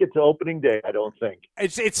to make it to opening day, I don't think.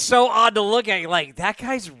 It's so odd to look at. Like, that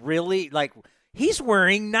guy's really, like, he's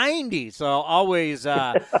wearing 90. So always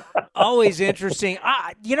interesting.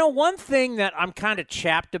 One thing that I'm kind of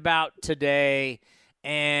chapped about today,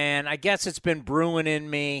 and I guess it's been brewing in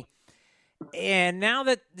me, and now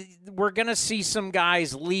that we're going to see some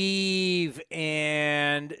guys leave,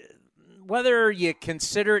 and whether you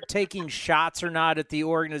consider it taking shots or not at the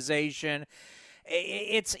organization,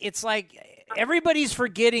 it's like everybody's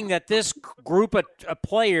forgetting that this group of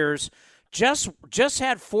players just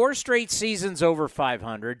had 4 straight seasons over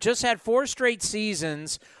 500, just had 4 straight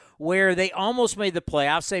seasons where they almost made the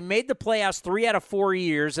playoffs. They made the playoffs 3 out of 4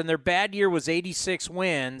 years, and their bad year was 86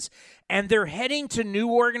 wins. And they're heading to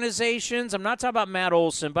new organizations. I'm not talking about Matt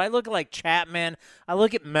Olson, but I look at like Chapman. I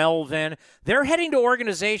look at Melvin. They're heading to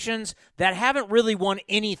organizations that haven't really won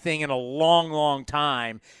anything in a long, long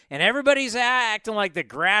time. And everybody's acting like the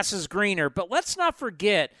grass is greener. But let's not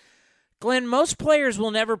forget, Glenn, most players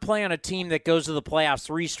will never play on a team that goes to the playoffs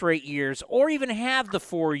 3 straight years or even have the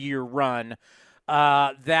 4-year run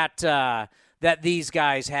that these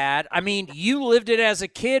guys had. I mean, you lived it as a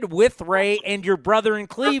kid with Ray and your brother in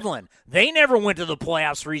Cleveland. They never went to the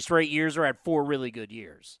playoffs 3 straight years or had 4 really good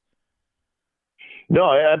years.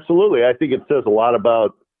 No, absolutely. I think it says a lot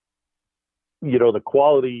about, the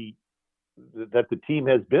quality that the team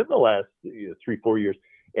has been the last 3-4 years.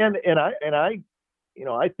 And I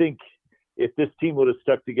think if this team would have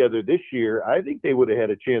stuck together this year, I think they would have had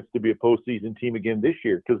a chance to be a postseason team again this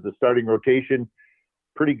year, because the starting rotation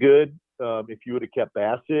pretty good. If you would have kept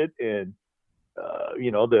Bassett and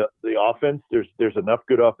the offense, there's enough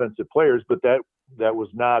good offensive players, but that was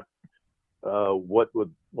not what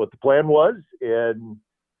the plan was, and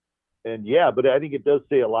but I think it does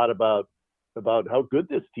say a lot about how good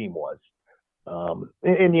this team was.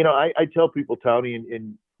 I tell people, Tony,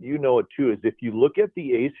 and you know it too, is if you look at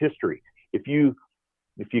the A's history, if you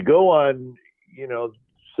go on,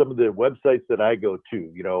 some of the websites that I go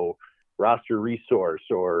to, Roster Resource,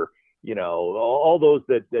 or, all those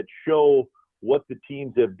that show what the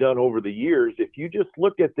teams have done over the years, if you just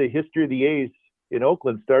look at the history of the A's in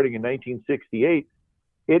Oakland starting in 1968,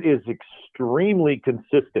 it is extremely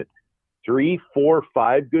consistent. 3, 4,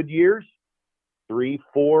 5 good years, 3,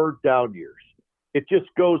 4 down years. It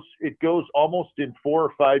goes almost in 4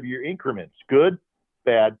 or 5 year increments. Good,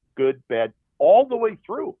 bad, all the way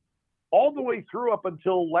through up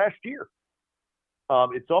until last year.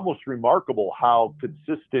 It's almost remarkable how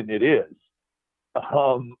consistent it is,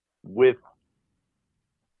 with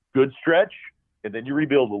good stretch, and then you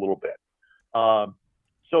rebuild a little bit.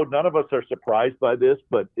 So none of us are surprised by this,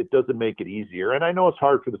 but it doesn't make it easier. And I know it's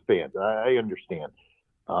hard for the fans. I understand.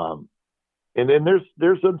 And then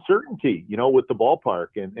there's uncertainty, with the ballpark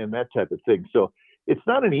and that type of thing. So it's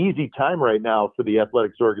not an easy time right now for the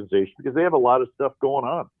athletics organization, because they have a lot of stuff going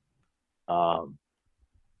on.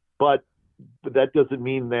 But that doesn't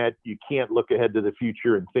mean that you can't look ahead to the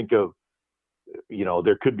future and think of,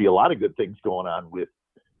 there could be a lot of good things going on with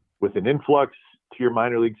an influx to your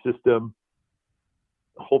minor league system.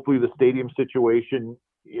 Hopefully the stadium situation,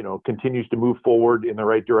 continues to move forward in the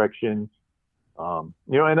right direction. And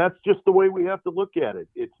that's just the way we have to look at it.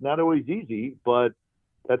 It's not always easy, but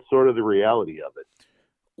that's sort of the reality of it.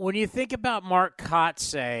 When you think about Mark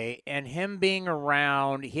Kotsay and him being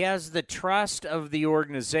around, he has the trust of the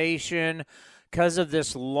organization because of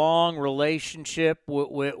this long relationship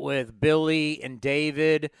with Billy and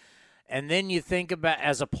David. And then you think about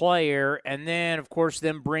as a player, and then, of course,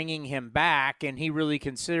 them bringing him back, and he really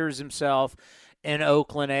considers himself in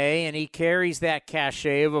Oakland A, and he carries that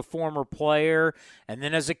cachet of a former player, and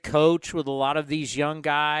then as a coach with a lot of these young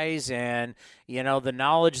guys, and, the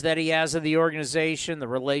knowledge that he has of the organization, the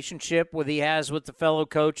relationship he has with the fellow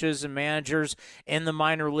coaches and managers in the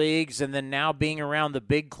minor leagues, and then now being around the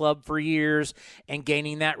big club for years and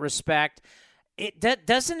gaining that respect.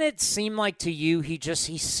 Doesn't it seem like to you he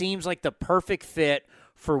seems like the perfect fit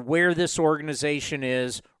for where this organization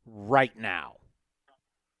is right now?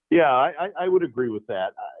 Yeah, I would agree with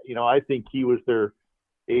that. I think he was their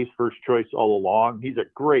A's first choice all along. He's a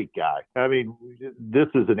great guy. I mean, this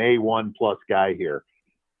is an A1 plus guy here,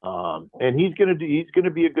 and he's going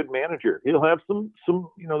to be a good manager. He'll have some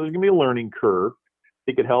there's going to be a learning curve. I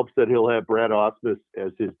think it helps that he'll have Brad Ausmus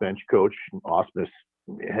as his bench coach. Ausmus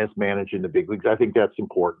has managed in the big leagues. I think that's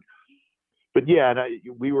important. But yeah, and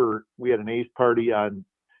we had an A's party on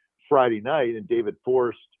Friday night, and David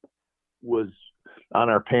Forst was on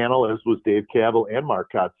our panel, as was Dave Kaval and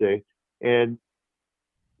Mark Kotsay. And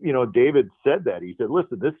David said that. He said,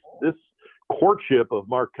 "Listen, this courtship of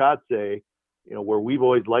Mark Kotsay, where we've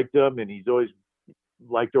always liked him, and he's always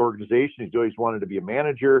liked the organization. He's always wanted to be a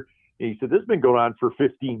manager." And he said, "This has been going on for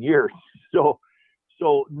 15 years." So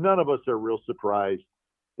none of us are real surprised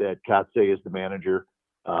that Kotsay is the manager,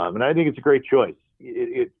 and I think it's a great choice.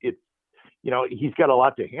 It's he's got a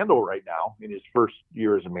lot to handle right now in his first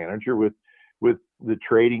year as a manager with the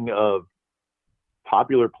trading of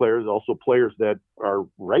popular players, also players that are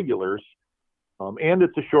regulars, and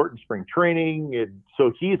it's a shortened spring training, and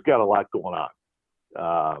so he's got a lot going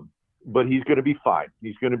on. But he's going to be fine.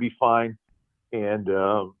 He's going to be fine, and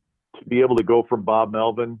to be able to go from Bob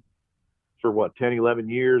Melvin for 10, 11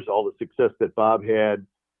 years, all the success that Bob had,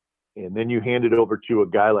 and then you hand it over to a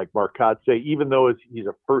guy like Mark Kotsay, even though he's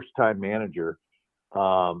a first-time manager.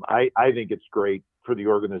 I think it's great for the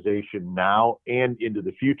organization now and into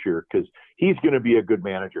the future, because he's going to be a good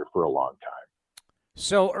manager for a long time.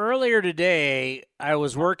 So earlier today, I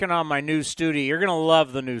was working on my new studio. You're going to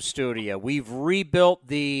love the new studio. We've rebuilt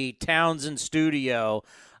the Townsend studio.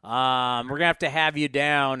 We're going to have you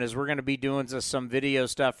down, as we're going to be doing some video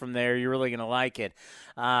stuff from there. You're really going to like it.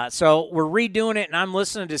 So we're redoing it, and I'm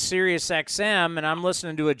listening to Sirius XM, and I'm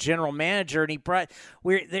listening to a general manager, and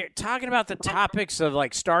they're talking about the topics of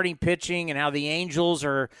like starting pitching and how the Angels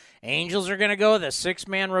are going to go with a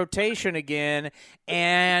 6-man rotation again,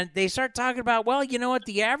 and they start talking about, well, you know what,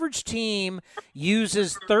 the average team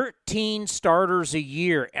uses 13 starters a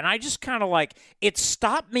year, and I just kind of it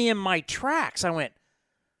stopped me in my tracks. I went,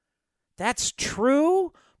 that's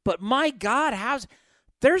true, But my God,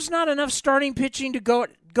 there's not enough starting pitching to go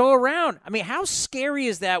around. I mean, how scary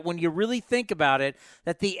is that when you really think about it,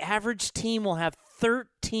 that the average team will have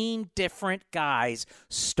 13 different guys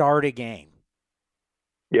start a game?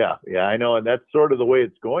 Yeah, I know, and that's sort of the way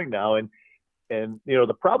it's going now. And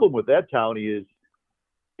the problem with that, Townie, is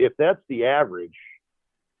if that's the average,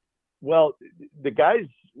 well, the guys,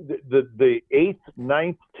 the 8th,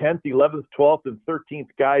 9th, 10th, 11th, 12th, and 13th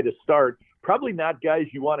guy to start, probably not guys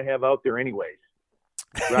you want to have out there anyways,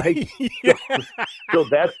 right? Yeah. So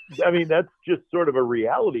that's just sort of a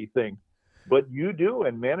reality thing. But you do,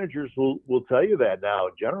 and managers will tell you that now.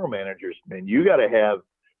 General managers, man, you got to have,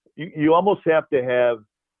 you almost have to have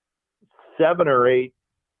 7 or 8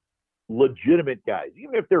 legitimate guys,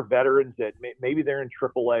 even if they're veterans that maybe they're in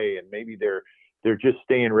AAA and maybe they're just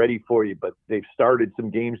staying ready for you, but they've started some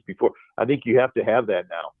games before. I think you have to have that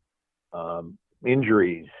now.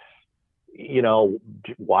 Injuries,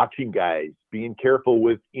 watching guys, being careful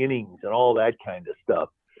with innings and all that kind of stuff.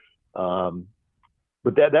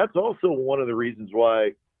 But that's also one of the reasons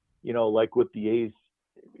why, like what the A's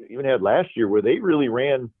even had last year, where they really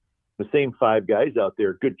ran the same 5 guys out there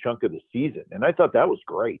a good chunk of the season. And I thought that was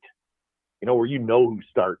great, where who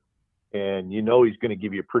start and he's going to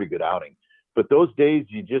give you a pretty good outing. But those days,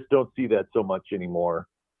 you just don't see that so much anymore.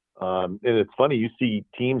 And it's funny, you see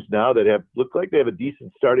teams now that look like they have a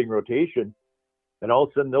decent starting rotation, and all of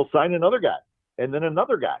a sudden they'll sign another guy and then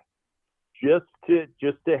another guy just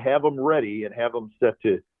to have them ready and have them set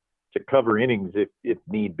to cover innings if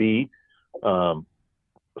need be. So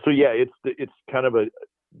yeah, it's kind of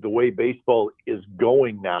the way baseball is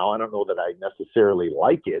going now. I don't know that I necessarily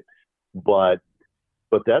like it, but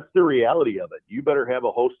that's the reality of it. You better have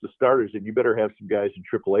a host of starters, and you better have some guys in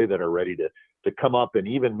AAA that are ready to come up and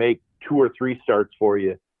even make 2 or 3 starts for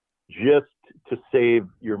you just to save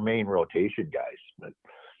your main rotation guys.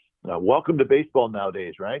 But welcome to baseball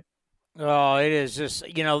nowadays, right? Oh, it is just,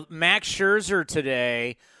 Max Scherzer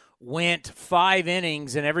today went 5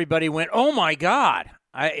 innings and everybody went, oh my God.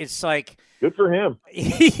 It's like, good for him.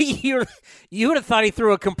 you would have thought he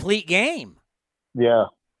threw a complete game. Yeah.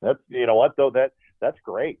 That's, what though, that's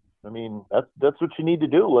great. I mean, that's what you need to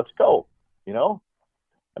do. Let's go.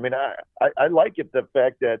 I mean, I like it, the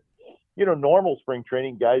fact that, normal spring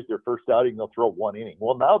training guys, their first outing, they'll throw 1 inning.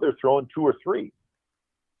 Well, now they're throwing 2 or 3,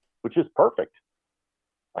 which is perfect.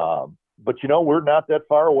 But we're not that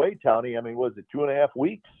far away, Townie. I mean, was it 2.5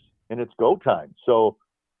 weeks and it's go time? So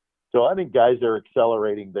I think guys are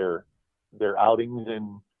accelerating their outings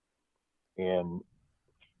and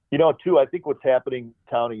too, I think what's happening,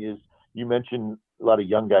 Townie, is you mentioned a lot of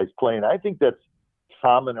young guys playing. I think that's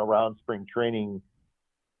common around spring training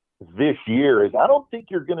this year. Is I don't think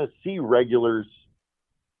you're going to see regulars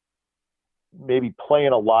maybe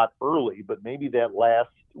playing a lot early, but maybe that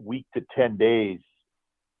last week to 10 days,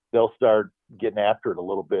 they'll start getting after it a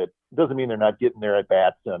little bit. It doesn't mean they're not getting their at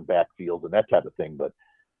bats on backfield and that type of thing, but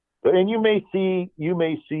you may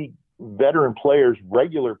see veteran players,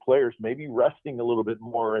 regular players, maybe resting a little bit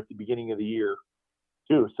more at the beginning of the year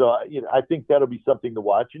too. So I think that'll be something to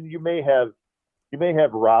watch, and you may have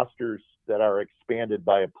rosters that are expanded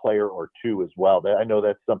by a player or 2 as well. I know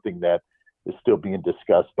that's something that is still being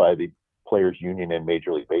discussed by the Players Union and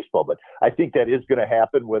Major League Baseball, but I think that is going to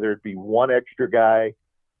happen, whether it be 1 extra guy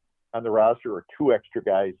on the roster or 2 extra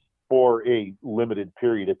guys for a limited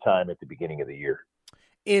period of time at the beginning of the year.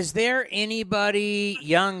 Is there anybody,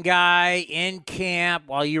 young guy in camp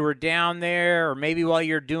while you were down there, or maybe while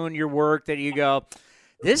you're doing your work, that you go,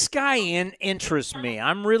 this guy interests me?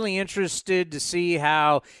 I'm really interested to see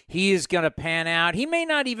how he is going to pan out. He may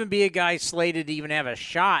not even be a guy slated to even have a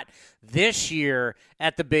shot this year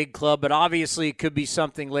at the big club, but obviously it could be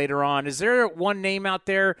something later on. Is there one name out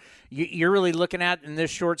there you're really looking at in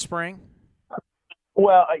this short spring?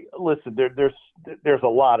 Well, listen, there's a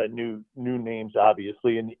lot of new names,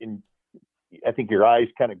 obviously, and I think your eyes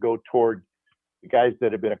kind of go toward the guys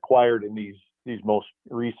that have been acquired in these most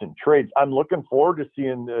recent trades. I'm looking forward to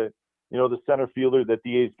seeing the center fielder that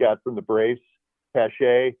the A's got from the Braves,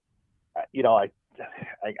 Pache. I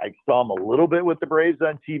saw him a little bit with the Braves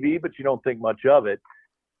on TV, but you don't think much of it.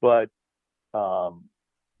 But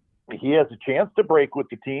he has a chance to break with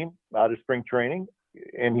the team out of spring training,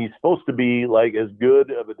 and he's supposed to be like as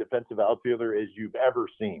good of a defensive outfielder as you've ever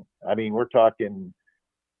seen. I mean, we're talking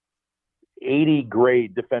 80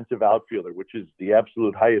 grade defensive outfielder, which is the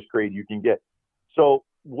absolute highest grade you can get. So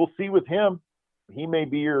we'll see with him. He may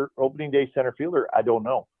be your opening day center fielder. I don't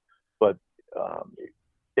know. But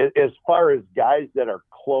as far as guys that are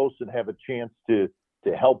close and have a chance to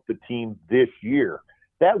help the team this year,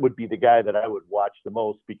 that would be the guy that I would watch the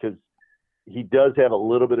most, because he does have a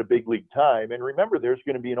little bit of big league time. And remember, there's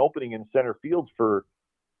going to be an opening in center field for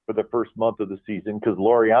the first month of the season because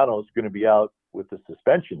Laureano is going to be out with the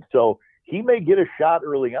suspension. So he may get a shot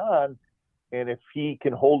early on. And if he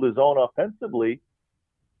can hold his own offensively,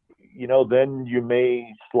 then you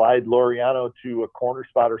may slide Laureano to a corner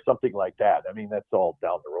spot or something like that. I mean, that's all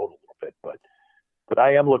down the road a little bit, but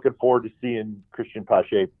I am looking forward to seeing Christian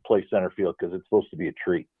Pache play center field because it's supposed to be a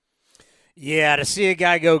treat. Yeah, to see a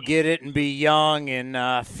guy go get it and be young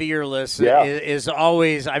and fearless is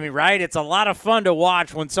always, right? It's a lot of fun to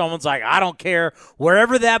watch when someone's like, I don't care.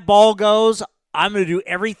 Wherever that ball goes, I'm going to do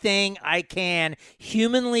everything I can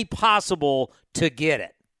humanly possible to get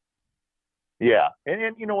it. Yeah.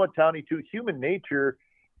 And you know what, Tony, too, human nature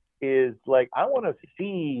is like, I want to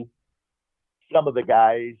see some of the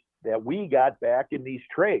guys that we got back in these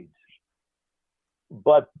trades.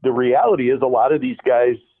 But the reality is a lot of these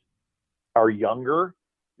guys are younger,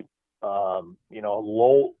 low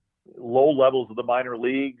levels of the minor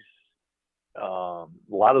leagues. A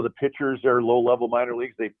lot of the pitchers are low-level minor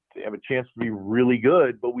leagues. They have a chance to be really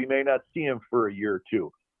good, but we may not see them for a year or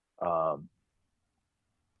two.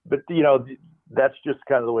 But that's just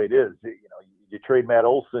kind of the way it is. You trade Matt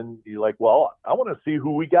Olson, you're like, well, I want to see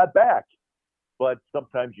who we got back. But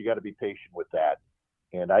sometimes you got to be patient with that.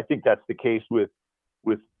 And I think that's the case with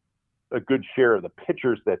a good share of the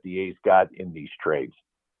pitchers that the A's got in these trades.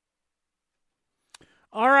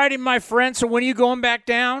 All righty, my friend. So when are you going back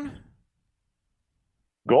down?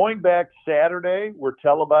 Going back Saturday. We're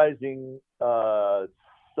televising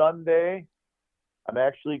Sunday. I'm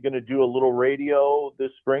actually going to do a little radio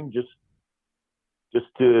this spring just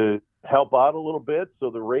to help out a little bit. So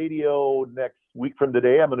the radio next week from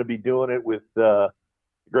today, I'm going to be doing it with the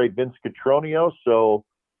great Vince Cotroneo. So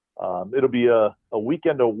it'll be a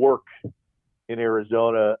weekend of work in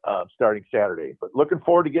Arizona starting Saturday. But looking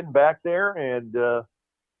forward to getting back there. And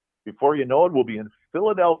before you know it, we'll be in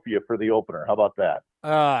Philadelphia for the opener. How about that?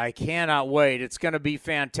 I cannot wait. It's going to be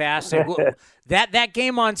fantastic. that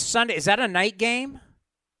game on Sunday, is that a night game?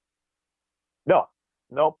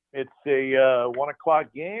 Nope. It's a 1 o'clock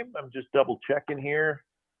game. I'm just double checking here.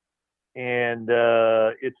 And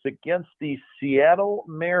it's against the Seattle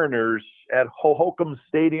Mariners at Hohokam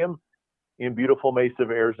Stadium in beautiful Mesa,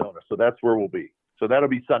 Arizona. So that's where we'll be. So that'll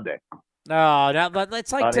be Sunday. No,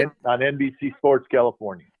 it's like on NBC Sports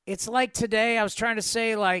California. It's like today, I was trying to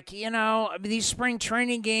say, these spring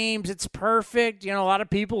training games, it's perfect. A lot of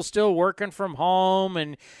people still working from home.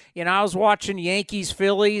 And, I was watching Yankees,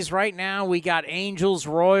 Phillies. Right now, we got Angels,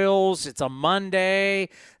 Royals. It's a Monday.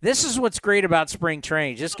 This is what's great about spring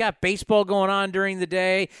training. Just got baseball going on during the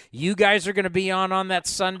day. You guys are going to be on that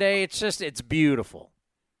Sunday. It's beautiful.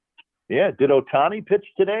 Yeah. Did Ohtani pitch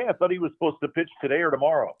today? I thought he was supposed to pitch today or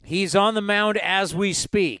tomorrow. He's on the mound as we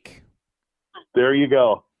speak. There you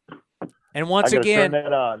go. And once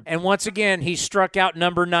again, he struck out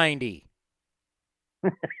number 90.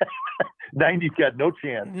 90's got no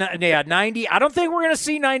chance. 90. I don't think we're going to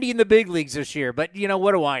see 90 in the big leagues this year, but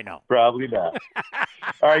what do I know? Probably not.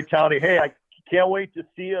 All right, Tony. Hey, I can't wait to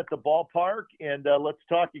see you at the ballpark, and let's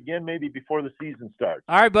talk again maybe before the season starts.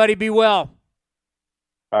 All right, buddy. Be well.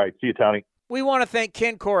 All right. See you, Tony. We want to thank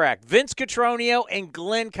Ken Korak, Vince Cotroneo, and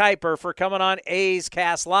Glenn Kuiper for coming on A's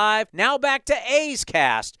Cast Live. Now back to A's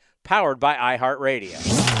Cast, powered by iHeartRadio.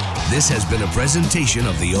 This has been a presentation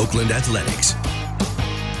of the Oakland Athletics.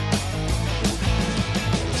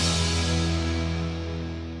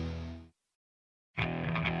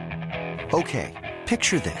 Okay,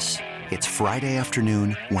 picture this. It's Friday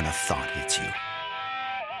afternoon when a thought hits you.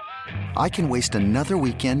 I can waste another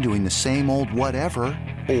weekend doing the same old whatever,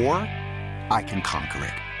 or I can conquer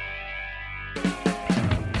it.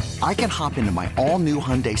 I can hop into my all-new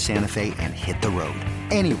Hyundai Santa Fe and hit the road.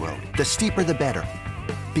 Any road. The steeper, the better.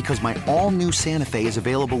 Because my all-new Santa Fe is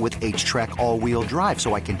available with H-Track all-wheel drive,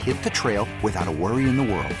 so I can hit the trail without a worry in the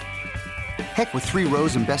world. Heck, with 3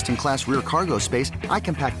 rows and best-in-class rear cargo space, I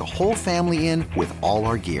can pack the whole family in with all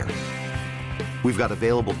our gear. We've got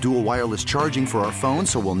available dual wireless charging for our phones,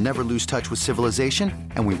 so we'll never lose touch with civilization,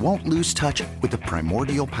 and we won't lose touch with the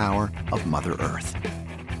primordial power of Mother Earth.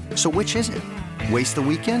 So which is it? Waste the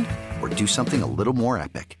weekend or do something a little more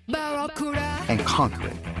epic? And conquer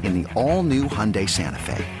it in the all-new Hyundai Santa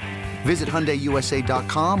Fe. Visit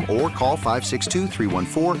HyundaiUSA.com or call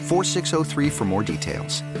 562-314-4603 for more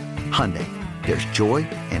details. Hyundai, there's joy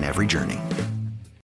in every journey.